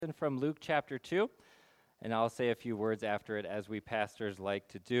From Luke chapter 2, and I'll say a few words after it as we pastors like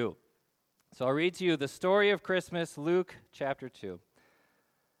to do. So I'll read to you the story of Christmas, Luke chapter 2.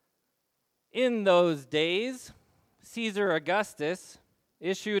 In those days, Caesar Augustus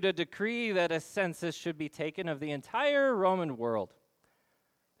issued a decree that a census should be taken of the entire Roman world.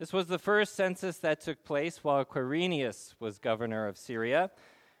 This was the first census that took place while Quirinius was governor of Syria,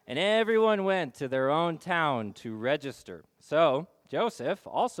 and everyone went to their own town to register. So Joseph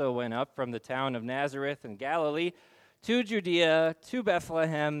also went up from the town of Nazareth in Galilee to Judea, to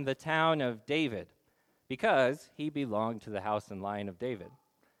Bethlehem, the town of David, because he belonged to the house and line of David.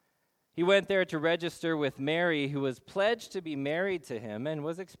 He went there to register with Mary, who was pledged to be married to him and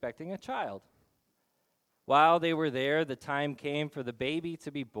was expecting a child. While they were there, the time came for the baby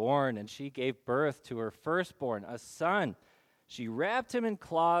to be born, and she gave birth to her firstborn, a son. She wrapped him in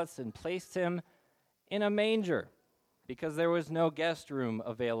cloths and placed him in a manger, because there was no guest room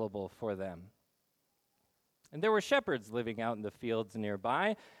available for them. And there were shepherds living out in the fields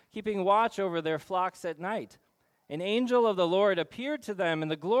nearby, keeping watch over their flocks at night. An angel of the Lord appeared to them,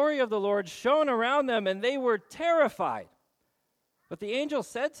 and the glory of the Lord shone around them, and they were terrified. But the angel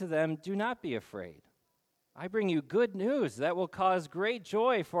said to them, "Do not be afraid. I bring you good news that will cause great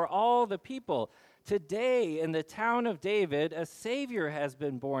joy for all the people. Today in the town of David, a Savior has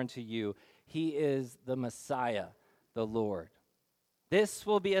been born to you. He is the Messiah, the Lord. This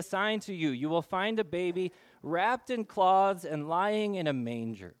will be a sign to you. You will find a baby wrapped in cloths and lying in a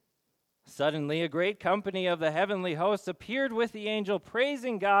manger." Suddenly, a great company of the heavenly hosts appeared with the angel,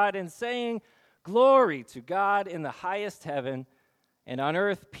 praising God and saying, "Glory to God in the highest heaven, and on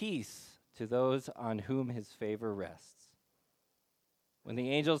earth peace to those on whom his favor rests." When the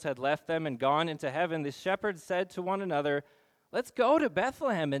angels had left them and gone into heaven, the shepherds said to one another, "Let's go to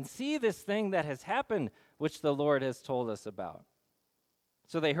Bethlehem and see this thing that has happened, which the Lord has told us about."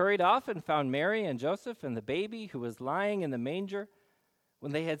 So they hurried off and found Mary and Joseph and the baby who was lying in the manger.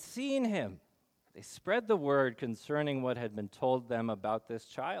 When they had seen him, they spread the word concerning what had been told them about this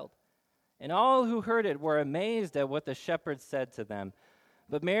child. And all who heard it were amazed at what the shepherds said to them.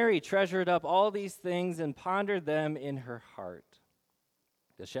 But Mary treasured up all these things and pondered them in her heart.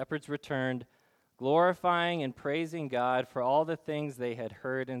 The shepherds returned, glorifying and praising God for all the things they had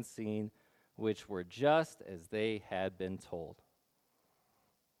heard and seen, which were just as they had been told.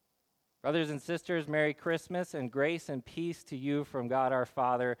 Brothers and sisters, Merry Christmas, and grace and peace to you from God our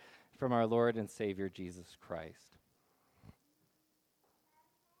Father, from our Lord and Savior Jesus Christ.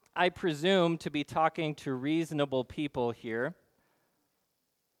 I presume to be talking to reasonable people here.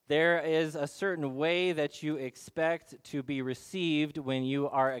 There is a certain way that you expect to be received when you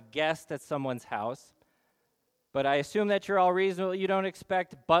are a guest at someone's house. But I assume that you're all reasonable. You don't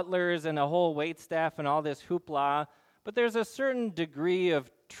expect butlers and a whole waitstaff and all this hoopla. But there's a certain degree of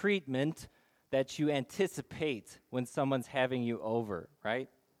treatment that you anticipate when someone's having you over, right?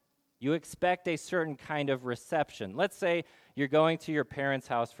 You expect a certain kind of reception. Let's say you're going to your parents'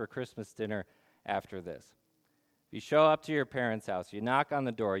 house for Christmas dinner after this. You show up to your parents' house, you knock on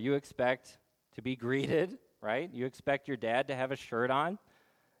the door, you expect to be greeted, right? You expect your dad to have a shirt on.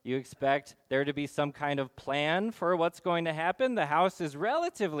 You expect there to be some kind of plan for what's going to happen. The house is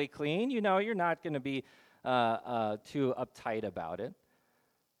relatively clean. You know, you're not going to be too uptight about it.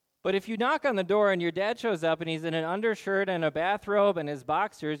 But if you knock on the door and your dad shows up and he's in an undershirt and a bathrobe and his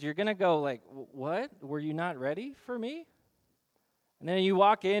boxers, you're going to go like, "What? Were you not ready for me?" And then you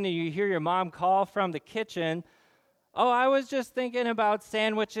walk in and you hear your mom call from the kitchen, "Oh, I was just thinking about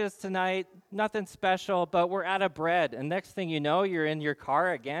sandwiches tonight, nothing special, but we're out of bread." And next thing you know, you're in your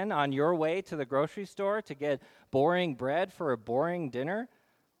car again on your way to the grocery store to get boring bread for a boring dinner.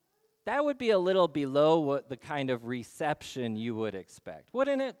 That would be a little below what the kind of reception you would expect,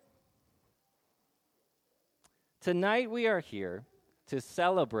 wouldn't it? Tonight we are here to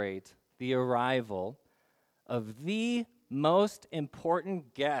celebrate the arrival of the most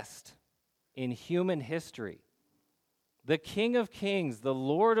important guest in human history. The King of Kings, the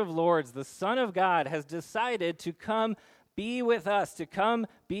Lord of Lords, the Son of God has decided to come be with us, to come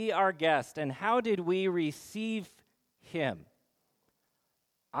be our guest. And how did we receive him?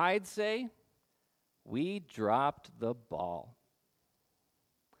 I'd say we dropped the ball.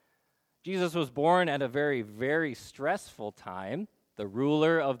 Jesus was born at a very, very stressful time. The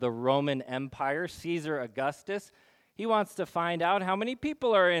ruler of the Roman Empire, Caesar Augustus, he wants to find out how many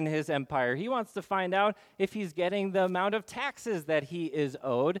people are in his empire. He wants to find out if he's getting the amount of taxes that he is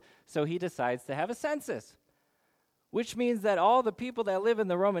owed, so he decides to have a census. Which means that all the people that live in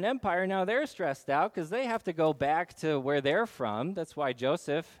the Roman Empire, now they're stressed out because they have to go back to where they're from. That's why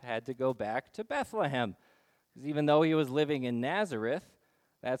Joseph had to go back to Bethlehem. Because even though he was living in Nazareth,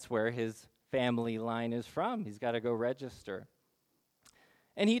 That's where his family line is from. He's got to go register.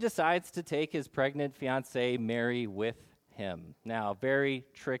 And he decides to take his pregnant fiancée, Mary, with him. Now, very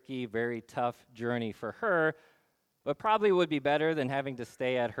tricky, very tough journey for her, but probably would be better than having to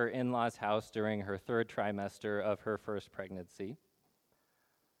stay at her in-laws' house during her third trimester of her first pregnancy.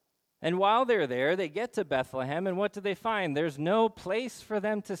 And while they're there, they get to Bethlehem, and what do they find? There's no place for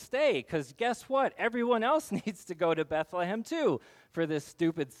them to stay, because guess what? Everyone else needs to go to Bethlehem too for this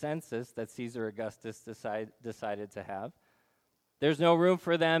stupid census that Caesar Augustus decided to have. There's no room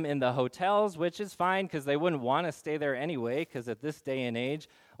for them in the hotels, which is fine because they wouldn't want to stay there anyway, because at this day and age,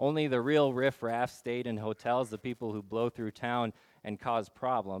 only the real riffraff stayed in hotels, the people who blow through town and cause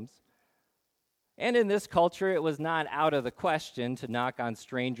problems. And in this culture, it was not out of the question to knock on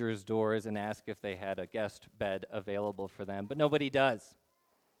strangers' doors and ask if they had a guest bed available for them, but nobody does.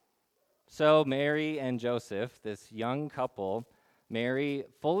 So Mary and Joseph, this young couple, Mary,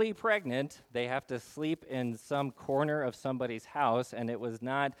 fully pregnant, they have to sleep in some corner of somebody's house, and it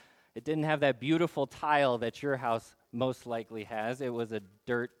didn't have that beautiful tile that your house most likely has. It was a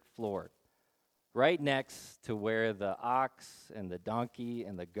dirt floor, right next to where the ox and the donkey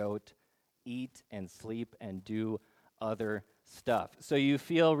and the goat eat and sleep and do other stuff. So you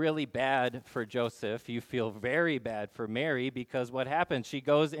feel really bad for Joseph. You feel very bad for Mary, because what happens? She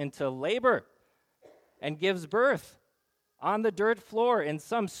goes into labor and gives birth on the dirt floor in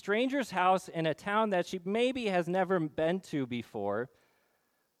some stranger's house in a town that she maybe has never been to before.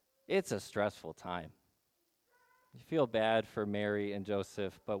 It's a stressful time. You feel bad for Mary and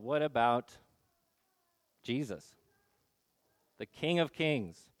Joseph, but what about Jesus, the King of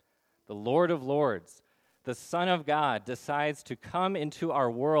Kings, the Lord of Lords, the Son of God, decides to come into our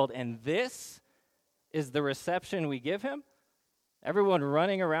world, and this is the reception we give him? Everyone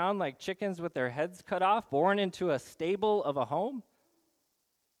running around like chickens with their heads cut off, born into a stable of a home?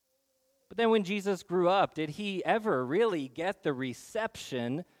 But then when Jesus grew up, did he ever really get the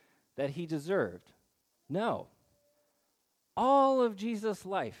reception that he deserved? No. All of Jesus'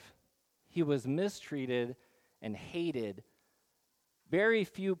 life, he was mistreated and hated. Very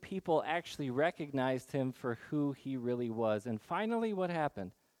few people actually recognized him for who he really was. And finally, what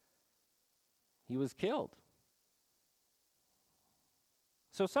happened? He was killed.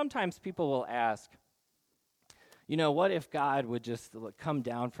 So sometimes people will ask, what if God would just come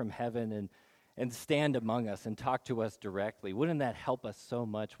down from heaven and stand among us and talk to us directly? Wouldn't that help us so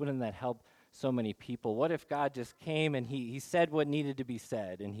much? Wouldn't that help so many people? What if God just came and he said what needed to be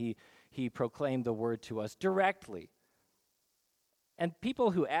said, and he proclaimed the word to us directly? And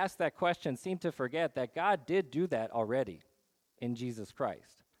people who ask that question seem to forget that God did do that already in Jesus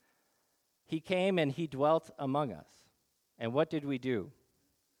Christ. He came and he dwelt among us. And what did we do?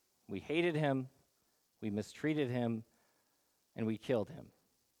 We hated him, we mistreated him, and we killed him.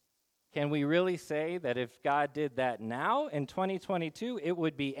 Can we really say that if God did that now in 2022, it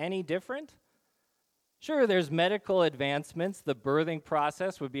would be any different? Sure, there's medical advancements. The birthing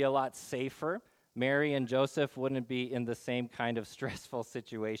process would be a lot safer. Mary and Joseph wouldn't be in the same kind of stressful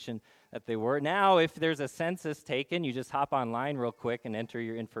situation that they were. Now, if there's a census taken, you just hop online real quick and enter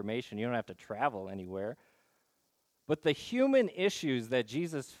your information. You don't have to travel anywhere. But the human issues that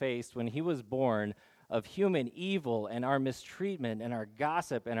Jesus faced when he was born, of human evil and our mistreatment and our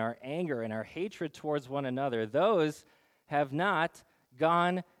gossip and our anger and our hatred towards one another, those have not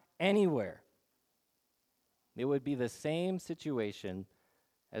gone anywhere. It would be the same situation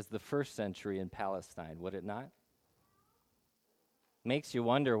as the first century in Palestine, would it not? Makes you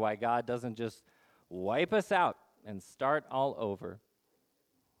wonder why God doesn't just wipe us out and start all over.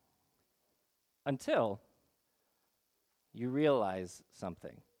 Until you realize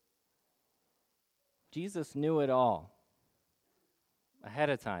something. Jesus knew it all ahead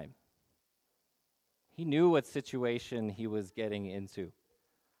of time. He knew what situation he was getting into.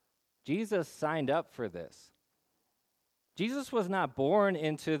 Jesus signed up for this. Jesus was not born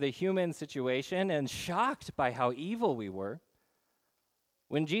into the human situation and shocked by how evil we were.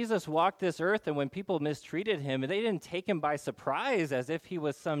 When Jesus walked this earth and when people mistreated him, they didn't take him by surprise as if he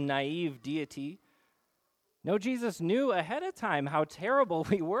was some naive deity. No, Jesus knew ahead of time how terrible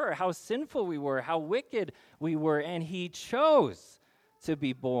we were, how sinful we were, how wicked we were, and he chose to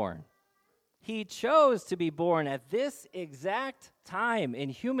be born. He chose to be born at this exact time in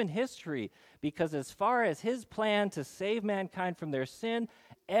human history because as far as his plan to save mankind from their sin,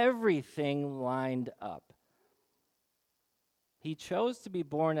 everything lined up. He chose to be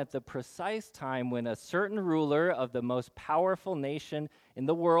born at the precise time when a certain ruler of the most powerful nation in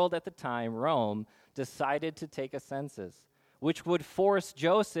the world at the time, Rome, decided to take a census. which would force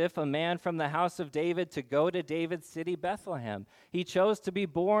Joseph, a man from the house of David, to go to David's city, Bethlehem. He chose to be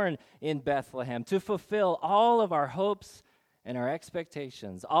born in Bethlehem to fulfill all of our hopes and our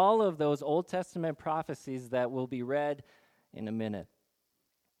expectations, all of those Old Testament prophecies that will be read in a minute.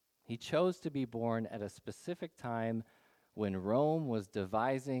 He chose to be born at a specific time when Rome was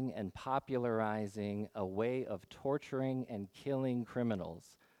devising and popularizing a way of torturing and killing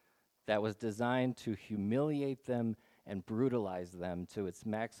criminals that was designed to humiliate them and brutalize them to its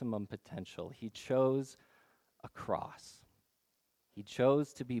maximum potential. He chose a cross. He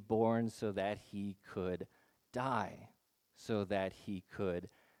chose to be born so that he could die, so that he could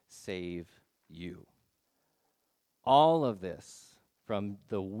save you. All of this, from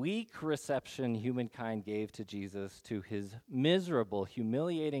the weak reception humankind gave to Jesus to his miserable,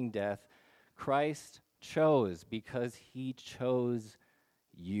 humiliating death, Christ chose because he chose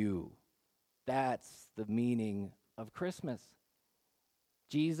you. That's the meaning of Christmas.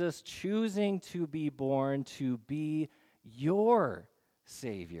 Jesus choosing to be born to be your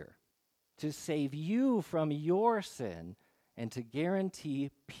Savior, to save you from your sin, and to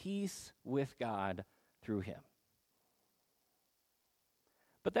guarantee peace with God through him.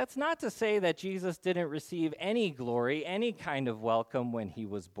 But that's not to say that Jesus didn't receive any glory, any kind of welcome when he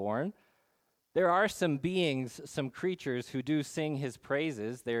was born. There are some beings, some creatures who do sing his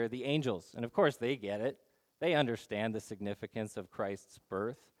praises. They're the angels. And of course, they get it. They understand the significance of Christ's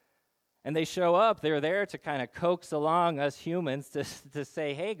birth. And they show up. They're there to kind of coax along us humans to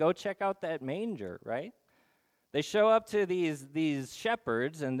say, hey, go check out that manger, right? They show up to these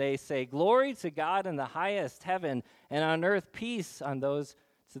shepherds and they say, glory to God in the highest heaven, and on earth peace to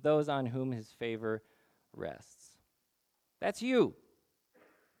those on whom his favor rests. That's you.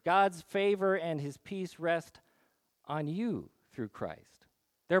 God's favor and his peace rest on you through Christ.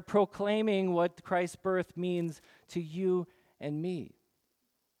 They're proclaiming what Christ's birth means to you and me.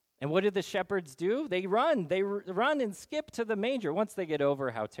 And what did the shepherds do? They run. They run and skip to the manger once they get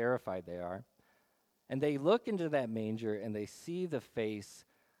over how terrified they are. And they look into that manger and they see the face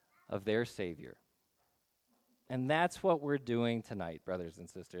of their Savior. And that's what we're doing tonight, brothers and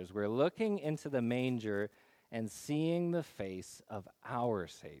sisters. We're looking into the manger and seeing the face of our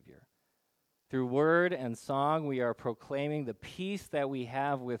Savior. Through word and song, we are proclaiming the peace that we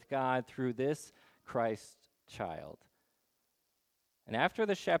have with God through this Christ child. And after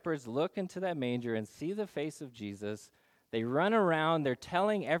the shepherds look into that manger and see the face of Jesus, they run around, they're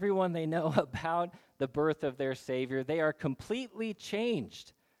telling everyone they know about the birth of their Savior. They are completely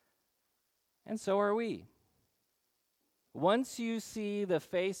changed. And so are we. Once you see the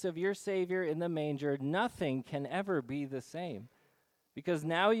face of your Savior in the manger, nothing can ever be the same. Because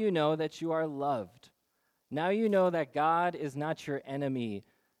now you know that you are loved. Now you know that God is not your enemy.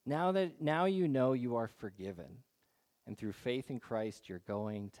 Now you know you are forgiven. And through faith in Christ, you're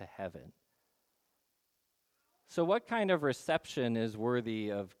going to heaven. So what kind of reception is worthy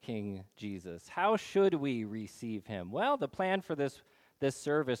of King Jesus? How should we receive him? Well, the plan for this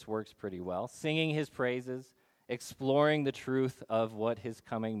service works pretty well. Singing his praises, exploring the truth of what his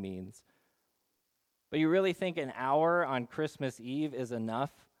coming means. But you really think an hour on Christmas Eve is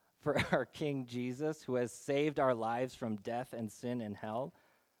enough for our King Jesus, who has saved our lives from death and sin and hell?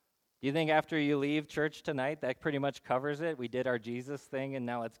 Do you think after you leave church tonight, that pretty much covers it? We did our Jesus thing, and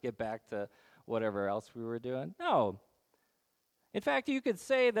now let's get back to whatever else we were doing? No. In fact, you could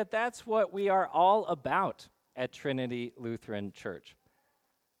say that that's what we are all about at Trinity Lutheran Church.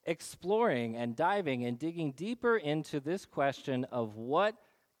 Exploring and diving and digging deeper into this question of what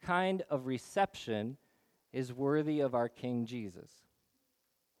kind of reception is worthy of our King Jesus.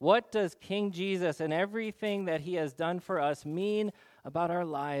 What does King Jesus and everything that he has done for us mean about our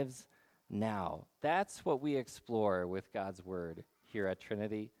lives now? That's what we explore with God's word here at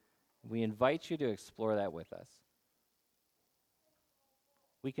Trinity. We invite you to explore that with us.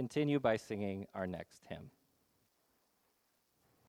 We continue by singing our next hymn.